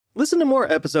Listen to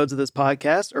more episodes of this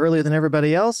podcast earlier than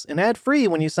everybody else and ad-free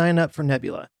when you sign up for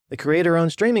Nebula, the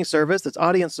creator-owned streaming service that's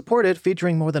audience-supported,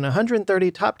 featuring more than 130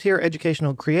 top-tier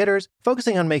educational creators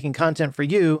focusing on making content for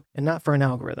you and not for an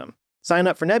algorithm. Sign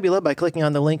up for Nebula by clicking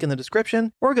on the link in the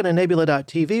description or go to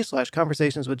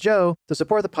nebula.tv/conversationswithjoe to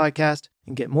support the podcast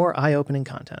and get more eye-opening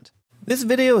content. This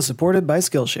video is supported by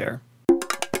Skillshare.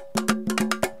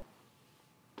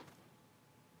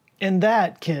 And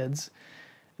that, kids,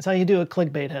 is how you do a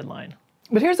clickbait headline.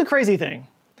 But here's the crazy thing.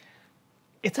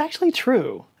 It's actually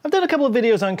true. I've done a couple of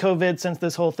videos on COVID since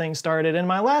this whole thing started. In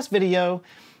my last video,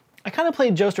 I kind of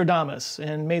played Jostradamus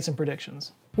and made some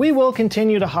predictions. We will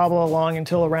continue to hobble along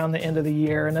until around the end of the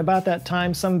year, and about that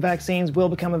time, some vaccines will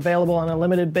become available on a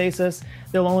limited basis.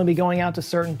 They'll only be going out to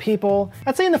certain people.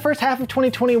 I'd say in the first half of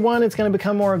 2021, it's going to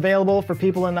become more available for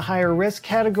people in the higher risk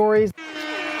categories.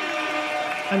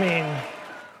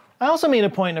 I also made a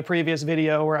point in a previous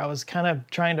video where I was kind of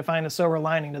trying to find a silver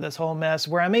lining to this whole mess,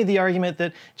 where I made the argument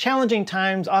that challenging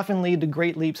times often lead to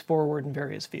great leaps forward in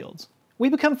various fields. We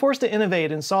become forced to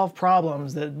innovate and solve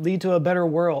problems that lead to a better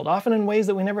world, often in ways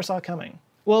that we never saw coming.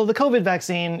 Well, the COVID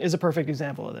vaccine is a perfect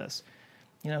example of this.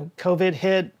 COVID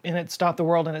hit and it stopped the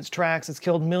world in its tracks. It's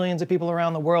killed millions of people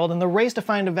around the world, and the race to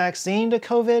find a vaccine to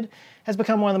COVID has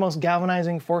become one of the most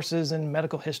galvanizing forces in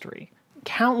medical history.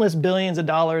 Countless billions of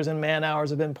dollars and man hours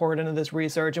have been poured into this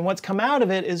research, and what's come out of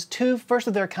it is 2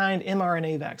 first-of-their-kind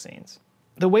mRNA vaccines.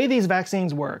 The way these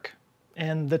vaccines work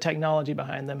and the technology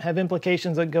behind them have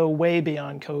implications that go way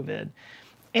beyond COVID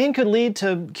and could lead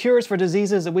to cures for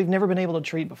diseases that we've never been able to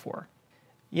treat before.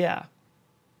 Yeah,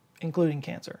 including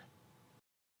cancer.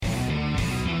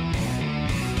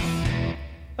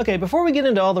 Okay, before we get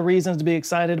into all the reasons to be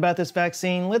excited about this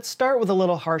vaccine, let's start with a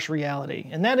little harsh reality,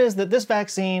 and that is that this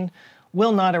vaccine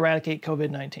will not eradicate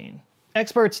COVID-19.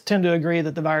 Experts tend to agree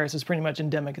that the virus is pretty much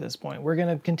endemic at this point. We're going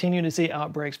to continue to see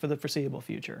outbreaks for the foreseeable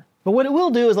future. But what it will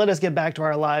do is let us get back to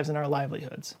our lives and our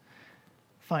livelihoods.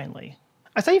 Finally.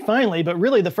 I say finally, but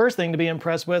really the first thing to be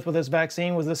impressed with this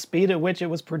vaccine was the speed at which it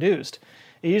was produced.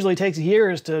 It usually takes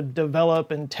years to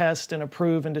develop and test and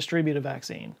approve and distribute a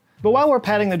vaccine. But while we're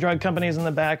patting the drug companies in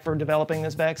the back for developing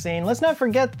this vaccine, let's not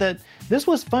forget that this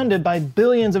was funded by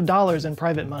billions of dollars in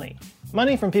private money.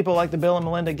 Money from people like the Bill and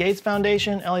Melinda Gates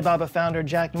Foundation, Alibaba founder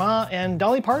Jack Ma, and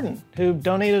Dolly Parton, who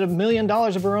donated $1 million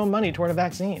of her own money toward a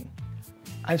vaccine.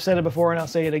 I've said it before and I'll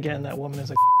say it again, that woman is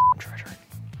a treasure.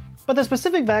 But the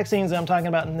specific vaccines that I'm talking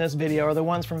about in this video are the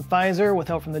ones from Pfizer, with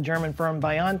help from the German firm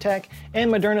BioNTech,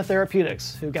 and Moderna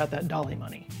Therapeutics, who got that Dolly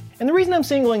money. And the reason I'm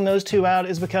singling those 2 out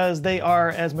is because they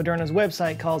are, as Moderna's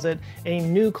website calls it, a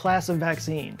new class of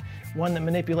vaccine, one that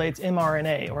manipulates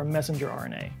mRNA, or messenger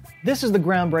RNA. This is the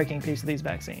groundbreaking piece of these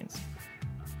vaccines.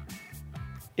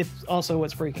 It's also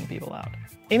what's freaking people out.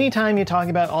 Anytime you talk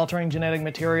about altering genetic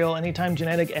material, anytime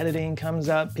genetic editing comes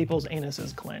up, people's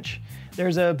anuses clench.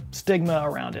 There's a stigma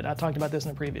around it. I talked about this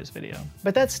in a previous video.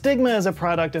 But that stigma is a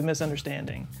product of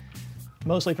misunderstanding,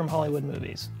 mostly from Hollywood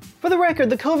movies. For the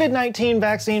record, the COVID-19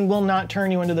 vaccine will not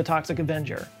turn you into the Toxic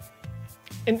Avenger.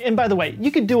 And by the way, you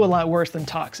could do a lot worse than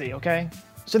Toxie, okay?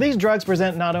 So these drugs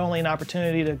present not only an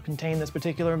opportunity to contain this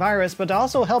particular virus, but to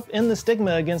also help end the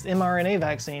stigma against mRNA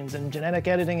vaccines and genetic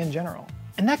editing in general.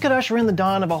 And that could usher in the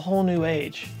dawn of a whole new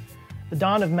age, the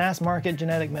dawn of mass-market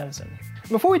genetic medicine.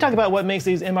 Before we talk about what makes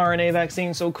these mRNA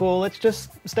vaccines so cool, let's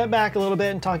just step back a little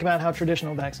bit and talk about how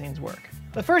traditional vaccines work.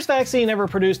 The first vaccine ever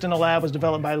produced in a lab was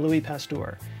developed by Louis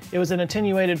Pasteur. It was an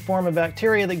attenuated form of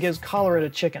bacteria that gives cholera to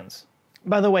chickens.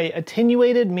 By the way,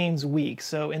 attenuated means weak,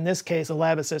 so in this case a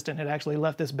lab assistant had actually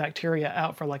left this bacteria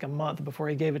out for like a month before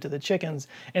he gave it to the chickens,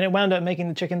 and it wound up making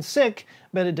the chickens sick,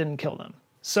 but it didn't kill them.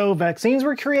 So vaccines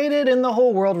were created and the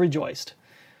whole world rejoiced.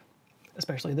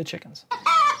 Especially the chickens.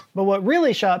 But what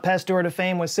really shot Pasteur to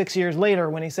fame was 6 years later,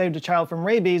 when he saved a child from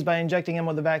rabies by injecting him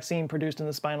with a vaccine produced in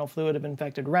the spinal fluid of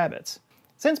infected rabbits.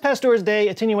 Since Pasteur's day,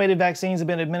 attenuated vaccines have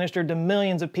been administered to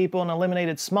millions of people and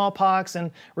eliminated smallpox and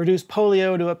reduced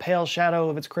polio to a pale shadow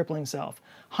of its crippling self.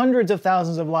 Hundreds of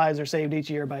thousands of lives are saved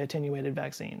each year by attenuated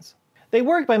vaccines. They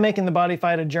work by making the body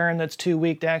fight a germ that's too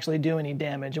weak to actually do any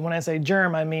damage, and when I say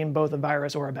germ, I mean both a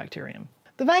virus or a bacterium.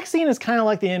 The vaccine is kind of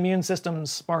like the immune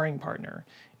system's sparring partner.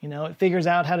 It figures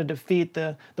out how to defeat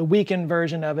the weakened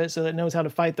version of it so that it knows how to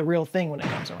fight the real thing when it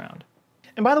comes around.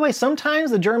 And by the way, sometimes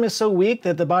the germ is so weak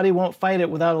that the body won't fight it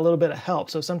without a little bit of help,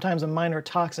 so sometimes a minor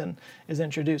toxin is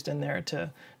introduced in there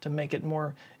to make it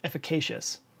more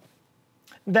efficacious.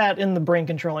 That and the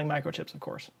brain-controlling microchips, of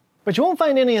course. But you won't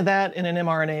find any of that in an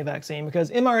mRNA vaccine,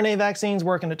 because mRNA vaccines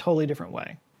work in a totally different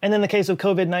way. And in the case of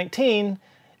COVID-19,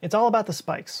 it's all about the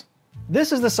spikes.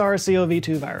 This is the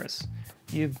SARS-CoV-2 virus.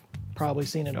 You've probably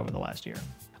seen it over the last year.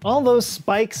 All those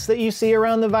spikes that you see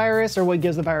around the virus are what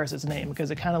gives the virus its name, because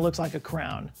it kind of looks like a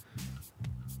crown.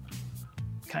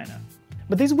 Kinda.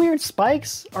 But these weird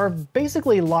spikes are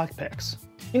basically lockpicks.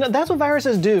 You know, that's what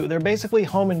viruses do. They're basically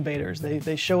home invaders.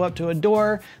 They show up to a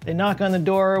door, they knock on the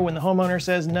door. When the homeowner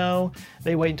says no,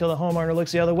 they wait until the homeowner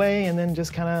looks the other way and then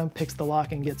just kind of picks the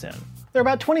lock and gets in. There are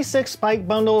about 26 spike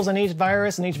bundles in each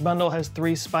virus, and each bundle has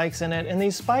 3 spikes in it, and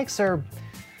these spikes are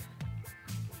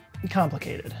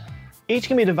complicated. Each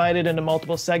can be divided into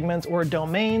multiple segments or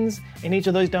domains, and each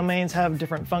of those domains have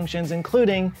different functions,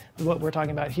 including what we're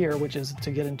talking about here, which is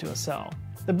to get into a cell.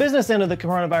 The business end of the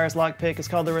coronavirus lockpick is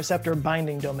called the receptor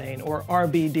binding domain, or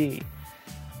RBD.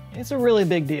 It's a really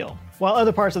big deal. While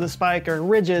other parts of the spike are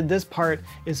rigid, this part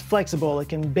is flexible. It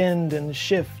can bend and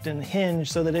shift and hinge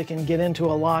so that it can get into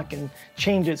a lock and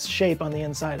change its shape on the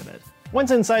inside of it. Once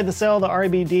inside the cell, the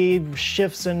RBD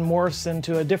shifts and morphs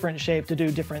into a different shape to do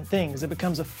different things. It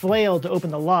becomes a flail to open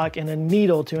the lock and a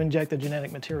needle to inject the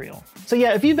genetic material. So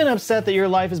yeah, if you've been upset that your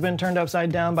life has been turned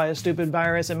upside down by a stupid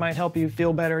virus, it might help you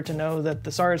feel better to know that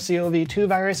the SARS-CoV-2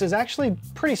 virus is actually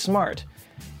pretty smart.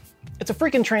 It's a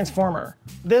freaking transformer.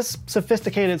 This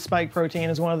sophisticated spike protein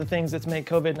is one of the things that's made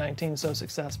COVID-19 so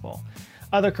successful.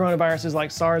 Other coronaviruses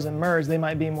like SARS and MERS, they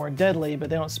might be more deadly, but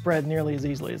they don't spread nearly as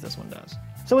easily as this one does.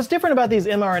 So what's different about these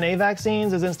mRNA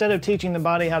vaccines is instead of teaching the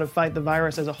body how to fight the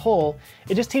virus as a whole,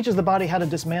 it just teaches the body how to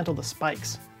dismantle the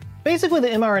spikes. Basically, the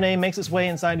mRNA makes its way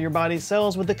inside your body's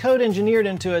cells with the code engineered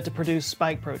into it to produce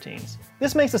spike proteins.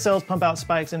 This makes the cells pump out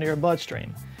spikes into your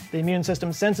bloodstream. The immune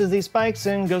system senses these spikes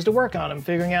and goes to work on them,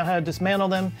 figuring out how to dismantle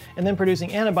them, and then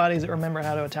producing antibodies that remember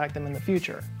how to attack them in the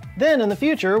future. Then, in the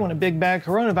future, when a big bad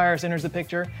coronavirus enters the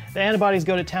picture, the antibodies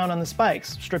go to town on the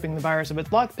spikes, stripping the virus of its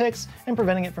lockpicks and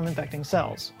preventing it from infecting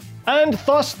cells. And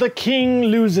thus the king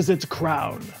loses its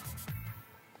crown.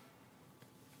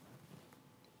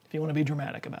 If you want to be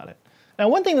dramatic about it. Now,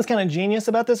 one thing that's kind of genius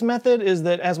about this method is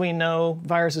that, as we know,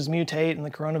 viruses mutate, and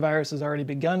the coronavirus has already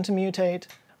begun to mutate.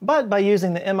 But by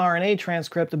using the mRNA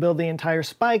transcript to build the entire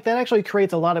spike, that actually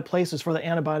creates a lot of places for the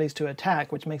antibodies to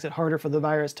attack, which makes it harder for the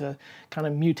virus to kind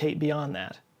of mutate beyond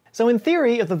that. So in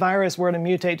theory, if the virus were to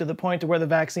mutate to the point to where the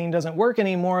vaccine doesn't work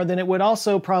anymore, then it would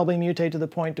also probably mutate to the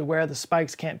point to where the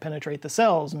spikes can't penetrate the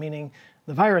cells, meaning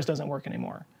the virus doesn't work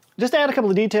anymore. Just to add a couple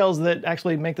of details that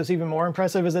actually make this even more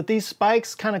impressive is that these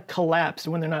spikes kind of collapse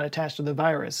when they're not attached to the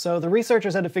virus. So the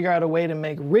researchers had to figure out a way to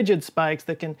make rigid spikes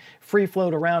that can free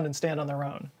float around and stand on their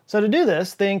own. So to do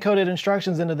this, they encoded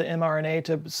instructions into the mRNA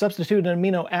to substitute an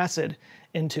amino acid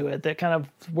into it that kind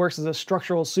of works as a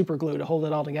structural superglue to hold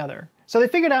it all together. So they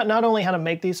figured out not only how to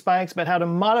make these spikes, but how to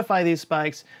modify these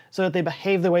spikes so that they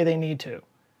behave the way they need to.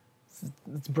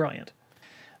 It's brilliant.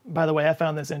 By the way, I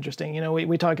found this interesting. You know,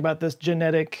 we talk about this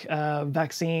genetic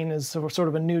vaccine as sort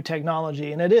of a new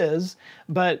technology, and it is,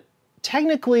 but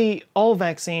technically all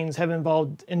vaccines have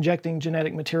involved injecting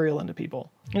genetic material into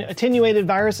people. You know, attenuated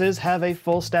viruses have a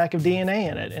full stack of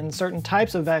DNA in it, and certain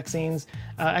types of vaccines,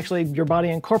 actually your body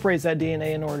incorporates that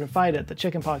DNA in order to fight it. The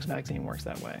chickenpox vaccine works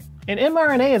that way. And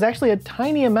mRNA is actually a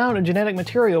tiny amount of genetic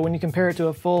material when you compare it to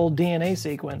a full DNA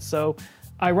sequence. So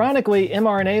ironically,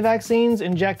 mRNA vaccines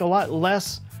inject a lot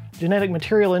less genetic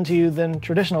material into you than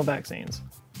traditional vaccines.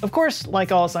 Of course,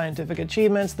 like all scientific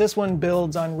achievements, this one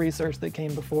builds on research that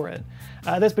came before it.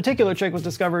 This particular trick was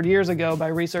discovered years ago by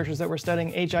researchers that were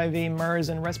studying HIV, MERS,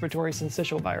 and respiratory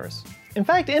syncytial virus. In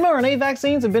fact, mRNA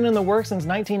vaccines have been in the works since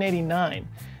 1989.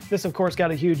 This, of course,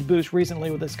 got a huge boost recently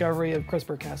with the discovery of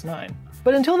CRISPR-Cas9.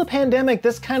 But until the pandemic,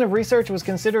 this kind of research was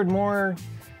considered more,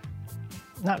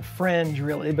 not fringe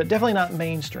really, but definitely not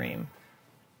mainstream.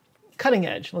 Cutting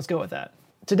edge, let's go with that.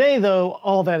 Today, though,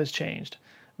 all that has changed.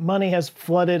 Money has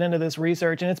flooded into this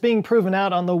research, and it's being proven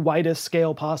out on the widest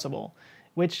scale possible.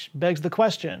 Which begs the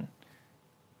question,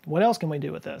 what else can we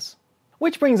do with this?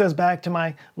 Which brings us back to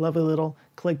my lovely little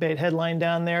clickbait headline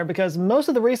down there, because most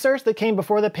of the research that came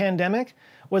before the pandemic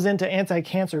was into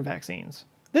anti-cancer vaccines.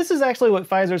 This is actually what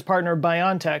Pfizer's partner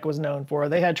BioNTech was known for.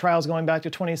 They had trials going back to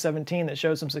 2017 that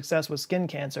showed some success with skin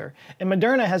cancer, and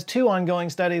Moderna has 2 ongoing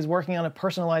studies working on a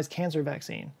personalized cancer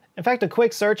vaccine. In fact, a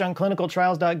quick search on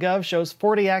clinicaltrials.gov shows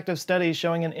 40 active studies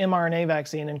showing an mRNA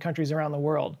vaccine in countries around the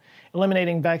world.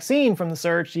 Eliminating vaccine from the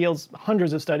search yields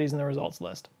hundreds of studies in the results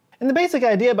list. And the basic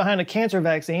idea behind a cancer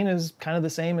vaccine is kind of the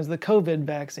same as the COVID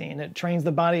vaccine. It trains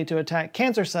the body to attack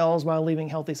cancer cells while leaving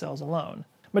healthy cells alone.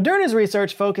 Moderna's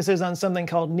research focuses on something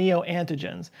called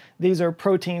neoantigens. These are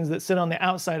proteins that sit on the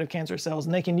outside of cancer cells,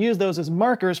 and they can use those as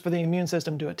markers for the immune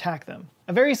system to attack them.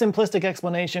 A very simplistic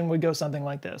explanation would go something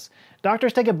like this.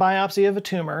 Doctors take a biopsy of a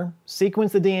tumor,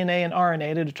 sequence the DNA and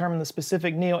RNA to determine the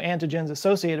specific neoantigens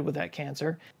associated with that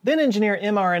cancer, then engineer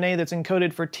mRNA that's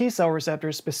encoded for T-cell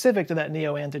receptors specific to that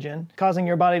neoantigen, causing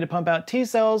your body to pump out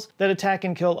T-cells that attack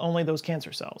and kill only those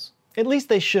cancer cells. At least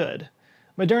they should.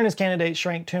 Moderna's candidates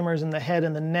shrank tumors in the head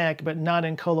and the neck, but not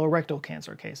in colorectal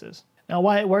cancer cases. Now,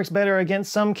 why it works better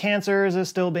against some cancers is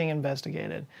still being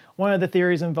investigated. One of the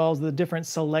theories involves the different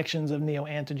selections of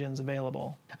neoantigens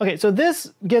available. Okay, so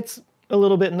this gets a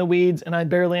little bit in the weeds, and I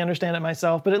barely understand it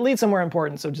myself, but it leads somewhere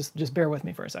important, so just bear with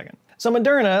me for a second. So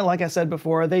Moderna, like I said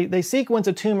before, they sequence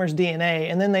a tumor's DNA,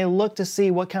 and then they look to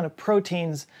see what kind of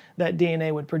proteins that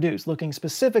DNA would produce, looking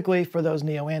specifically for those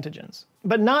neoantigens.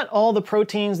 But not all the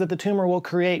proteins that the tumor will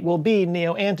create will be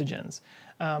neoantigens.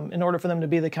 In order for them to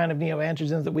be the kind of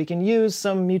neoantigens that we can use,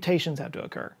 some mutations have to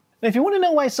occur. Now, if you want to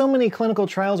know why so many clinical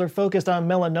trials are focused on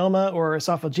melanoma or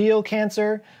esophageal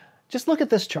cancer, just look at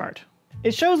this chart.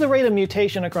 It shows the rate of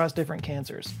mutation across different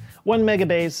cancers. 1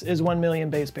 megabase is 1 million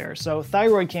base pairs, so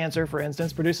thyroid cancer, for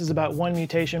instance, produces about 1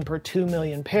 mutation per 2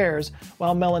 million pairs,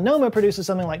 while melanoma produces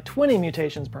something like 20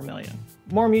 mutations per million.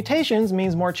 More mutations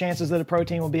means more chances that a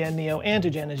protein will be a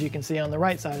neoantigen, as you can see on the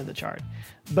right side of the chart.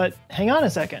 But hang on a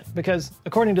second, because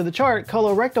according to the chart,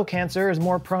 colorectal cancer is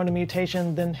more prone to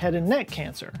mutation than head and neck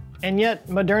cancer. And yet,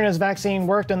 Moderna's vaccine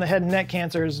worked on the head and neck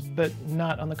cancers, but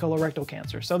not on the colorectal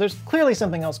cancer. So there's clearly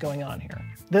something else going on here.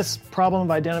 This problem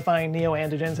of identifying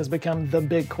neoantigens has become the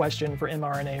big question for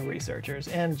mRNA researchers.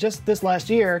 And just this last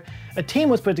year, a team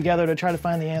was put together to try to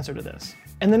find the answer to this.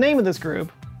 And the name of this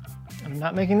group, and I'm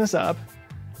not making this up,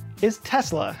 is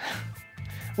TESLA,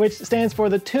 which stands for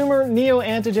the Tumor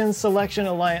Neoantigen Selection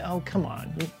Alliance. Oh, come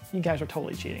on. You guys are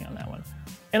totally cheating on that one.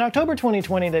 In October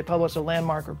 2020, they published a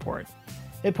landmark report.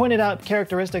 It pointed out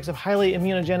characteristics of highly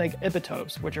immunogenic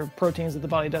epitopes, which are proteins that the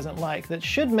body doesn't like, that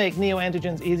should make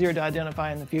neoantigens easier to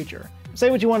identify in the future. Say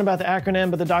what you want about the acronym,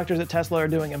 but the doctors at Tesla are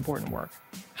doing important work.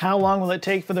 How long will it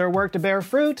take for their work to bear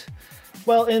fruit?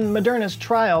 Well, in Moderna's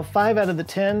trial, 5 out of the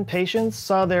 10 patients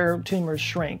saw their tumors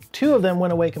shrink. 2 of them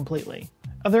went away completely.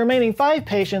 Of the remaining 5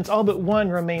 patients, all but 1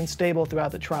 remained stable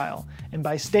throughout the trial. And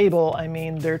by stable, I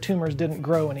mean their tumors didn't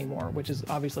grow anymore, which is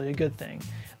obviously a good thing.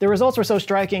 The results were so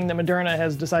striking that Moderna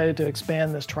has decided to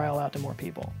expand this trial out to more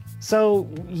people. So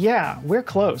yeah, we're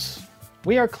close.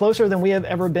 We are closer than we have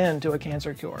ever been to a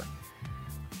cancer cure.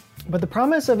 But the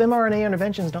promise of mRNA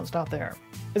interventions don't stop there.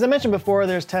 As I mentioned before,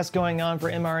 there's tests going on for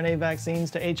mRNA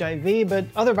vaccines to HIV, but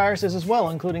other viruses as well,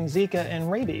 including Zika and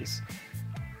rabies.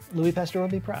 Louis Pasteur will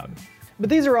be proud. But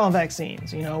these are all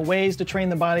vaccines, ways to train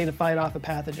the body to fight off a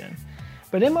pathogen.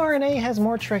 But mRNA has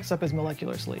more tricks up its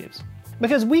molecular sleeves.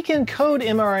 Because we can code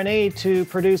mRNA to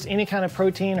produce any kind of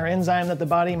protein or enzyme that the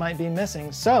body might be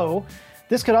missing, so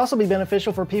this could also be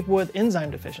beneficial for people with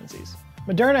enzyme deficiencies.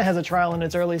 Moderna has a trial in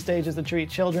its early stages to treat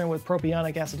children with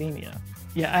propionic acidemia.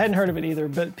 Yeah, I hadn't heard of it either,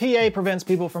 but PA prevents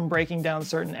people from breaking down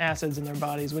certain acids in their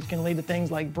bodies, which can lead to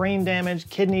things like brain damage,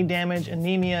 kidney damage,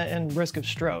 anemia, and risk of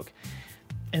stroke.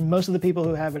 And most of the people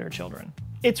who have it are children.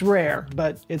 It's rare,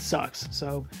 but it sucks,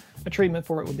 so a treatment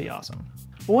for it would be awesome.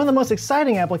 But one of the most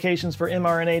exciting applications for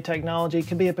mRNA technology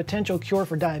could be a potential cure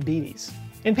for diabetes.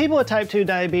 In people with type 2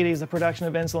 diabetes, the production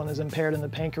of insulin is impaired in the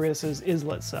pancreas's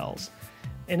islet cells.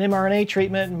 An mRNA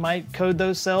treatment might code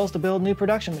those cells to build new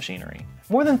production machinery.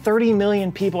 More than 30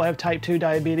 million people have type 2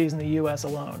 diabetes in the US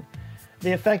alone.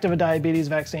 The effect of a diabetes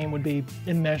vaccine would be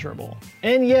immeasurable.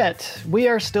 And yet, we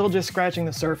are still just scratching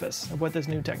the surface of what this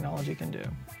new technology can do.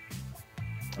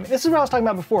 This is what I was talking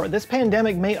about before. This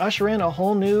pandemic may usher in a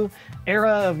whole new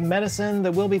era of medicine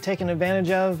that we'll be taken advantage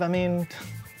of,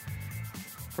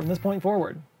 from this point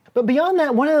forward. But beyond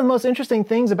that, one of the most interesting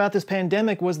things about this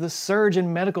pandemic was the surge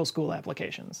in medical school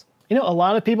applications. A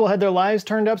lot of people had their lives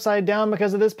turned upside down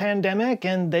because of this pandemic,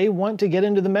 and they want to get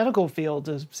into the medical field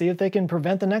to see if they can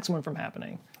prevent the next one from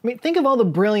happening. Think of all the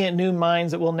brilliant new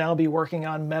minds that will now be working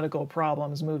on medical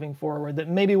problems moving forward that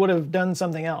maybe would have done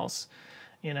something else.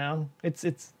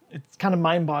 It's kind of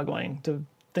mind-boggling to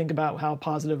think about how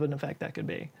positive an effect that could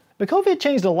be. But COVID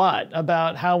changed a lot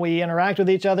about how we interact with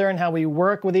each other and how we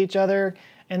work with each other,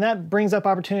 and that brings up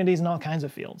opportunities in all kinds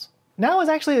of fields. Now is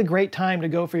actually a great time to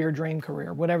go for your dream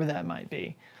career, whatever that might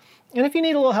be. And if you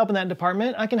need a little help in that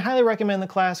department, I can highly recommend the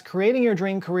class Creating Your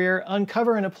Dream Career,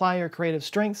 Uncover and Apply Your Creative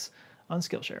Strengths on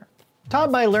Skillshare.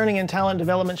 Taught by learning and talent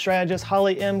development strategist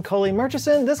Holly M.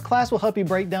 Coley-Murchison, this class will help you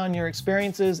break down your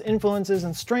experiences, influences,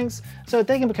 and strengths so that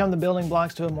they can become the building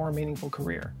blocks to a more meaningful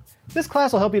career. This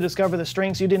class will help you discover the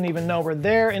strengths you didn't even know were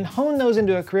there and hone those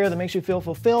into a career that makes you feel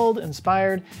fulfilled,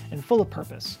 inspired, and full of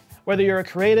purpose. Whether you're a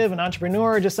creative, an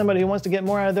entrepreneur, or just somebody who wants to get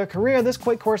more out of their career, this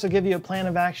quick course will give you a plan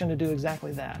of action to do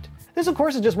exactly that. This, of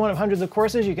course, is just one of hundreds of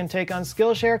courses you can take on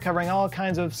Skillshare, covering all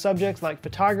kinds of subjects like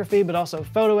photography, but also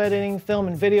photo editing, film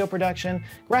and video production,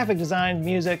 graphic design,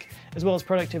 music, as well as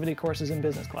productivity courses and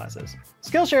business classes.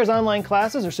 Skillshare's online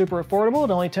classes are super affordable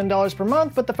at only $10 per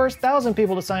month, but the first 1,000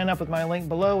 people to sign up with my link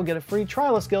below will get a free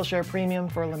trial of Skillshare Premium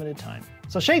for a limited time.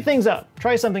 So shake things up,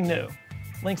 try something new.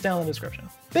 Links down in the description.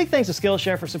 Big thanks to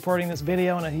Skillshare for supporting this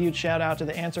video, and a huge shout out to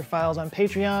the Answer Files on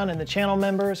Patreon and the channel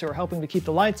members who are helping to keep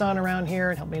the lights on around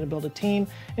here and help me to build a team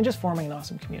and just forming an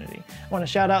awesome community. I want to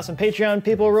shout out some Patreon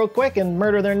people real quick and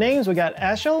murder their names. We got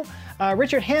Ashel,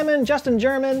 Richard Hammond, Justin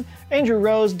German, Andrew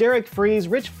Rose, Derek Fries,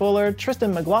 Rich Fuller,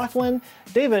 Tristan McLaughlin,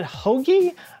 David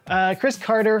Hoagie, Chris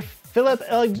Carter, Philip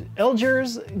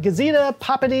Elgers, Gazeta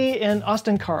Papady, and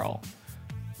Austin Carl.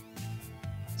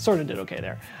 Sort of did okay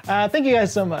there. Thank you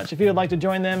guys so much. If you would like to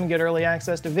join them and get early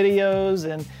access to videos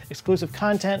and exclusive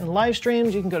content and live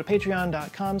streams, you can go to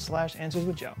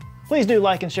patreon.com/answerswithjoe. Please do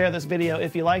like and share this video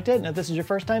if you liked it. And if this is your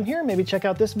first time here, maybe check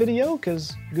out this video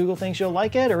because Google thinks you'll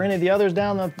like it, or any of the others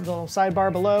down the little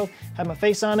sidebar below have my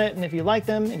face on it. And if you like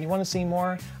them and you want to see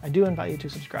more, I do invite you to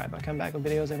subscribe. I come back with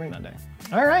videos every Monday.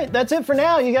 All right, that's it for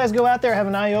now. You guys go out there, have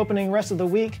an eye-opening rest of the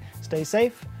week. Stay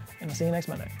safe, and I'll see you next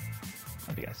Monday.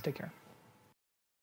 Love you guys. Take care.